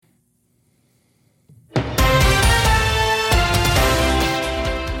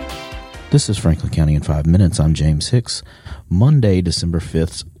This is Franklin County in 5 minutes. I'm James Hicks. Monday, December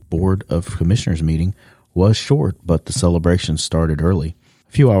 5th's Board of Commissioners meeting was short, but the celebration started early.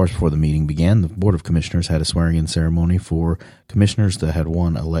 A few hours before the meeting began, the Board of Commissioners had a swearing-in ceremony for commissioners that had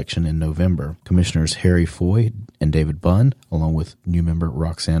won election in November. Commissioners Harry Foy and David Bunn, along with new member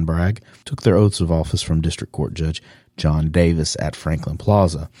Roxanne Bragg, took their oaths of office from District Court Judge John Davis at Franklin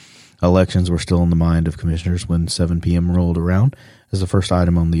Plaza. Elections were still in the mind of commissioners when 7 p.m. rolled around, as the first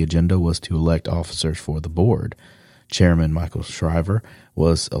item on the agenda was to elect officers for the board. Chairman Michael Shriver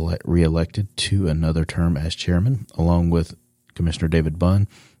was reelected to another term as chairman, along with Commissioner David Bunn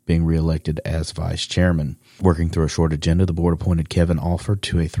being reelected as vice chairman. Working through a short agenda, the board appointed Kevin Alford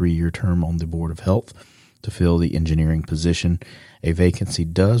to a 3-year term on the Board of Health to fill the engineering position. A vacancy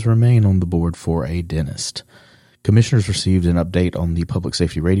does remain on the board for a dentist. Commissioners received an update on the public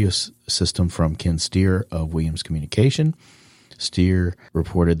safety radio system from Ken Steer of Williams Communication. Steer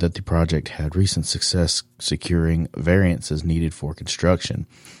reported that the project had recent success securing variances needed for construction.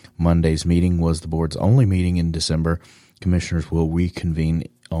 Monday's meeting was the board's only meeting in December. Commissioners will reconvene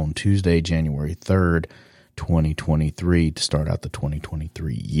on Tuesday, January 3rd, 2023, to start out the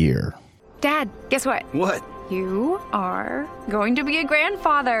 2023 year. Dad, guess what? What? You are going to be a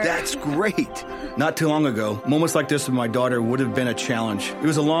grandfather. That's great. Not too long ago, moments like this with my daughter would have been a challenge. It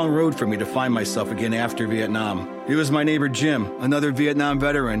was a long road for me to find myself again after Vietnam. It was my neighbor Jim, another Vietnam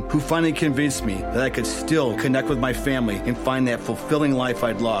veteran, who finally convinced me that I could still connect with my family and find that fulfilling life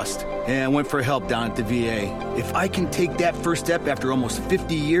I'd lost. And I went for help down at the VA. If I can take that first step after almost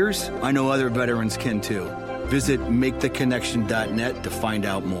 50 years, I know other veterans can too. Visit maketheconnection.net to find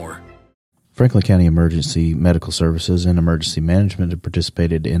out more. Franklin County Emergency Medical Services and Emergency Management have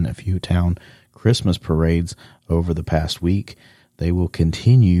participated in a few town Christmas parades over the past week. They will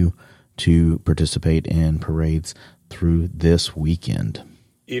continue to participate in parades through this weekend.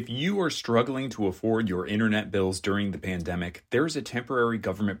 If you are struggling to afford your internet bills during the pandemic, there's a temporary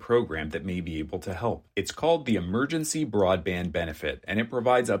government program that may be able to help. It's called the Emergency Broadband Benefit, and it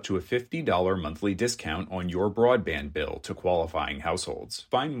provides up to a $50 monthly discount on your broadband bill to qualifying households.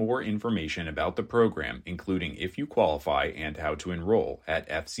 Find more information about the program, including if you qualify and how to enroll, at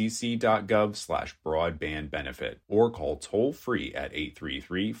fcc.gov/broadbandbenefit, or call toll-free at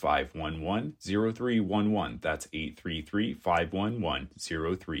 833-511-0311. That's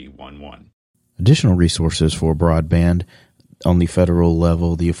 833-511-0311. Additional resources for broadband on the federal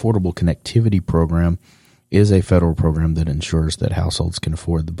level. The Affordable Connectivity Program is a federal program that ensures that households can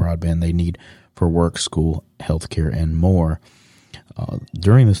afford the broadband they need for work, school, healthcare, and more.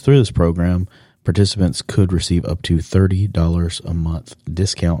 Through this program, participants could receive up to $30 a month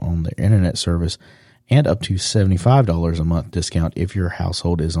discount on their internet service and up to $75 a month discount if your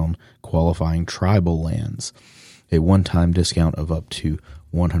household is on qualifying tribal lands. A one-time discount of up to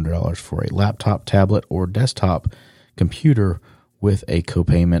 $100 for a laptop, tablet, or desktop computer with a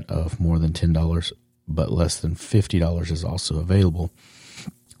copayment of more than $10 but less than $50 is also available.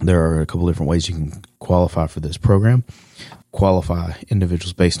 There are a couple different ways you can qualify for this program. Qualify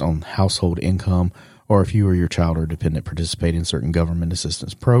individuals based on household income, or if you or your child or dependent participate in certain government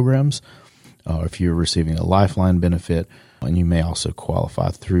assistance programs, if you're receiving a Lifeline benefit, and you may also qualify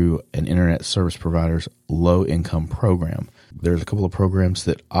through an internet service provider's low-income program. There's a couple of programs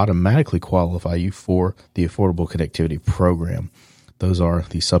that automatically qualify you for the Affordable Connectivity Program. Those are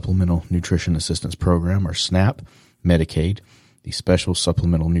the Supplemental Nutrition Assistance Program, or SNAP, Medicaid, the Special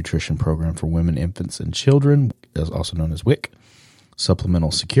Supplemental Nutrition Program for Women, Infants, and Children, also known as WIC, Supplemental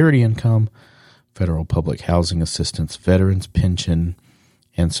Security Income, Federal Public Housing Assistance, Veterans Pension,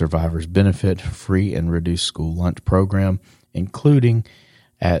 and Survivors Benefit, Free and Reduced School Lunch Program, including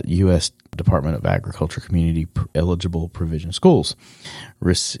at U.S. Department of Agriculture Community Eligible Provision Schools,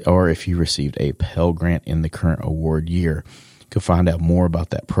 or if you received a Pell Grant in the current award year. You can find out more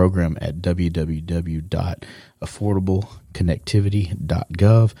about that program at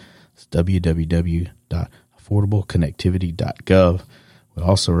www.affordableconnectivity.gov. It's www.affordableconnectivity.gov. We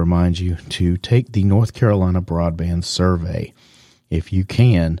also remind you to take the North Carolina Broadband Survey. If you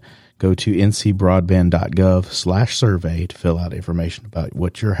can, go to ncbroadband.gov/survey to fill out information about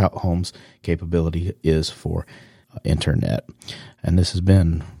what your home's capability is for internet. And this has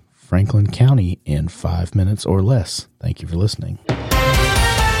been Franklin County in 5 minutes or less. Thank you for listening.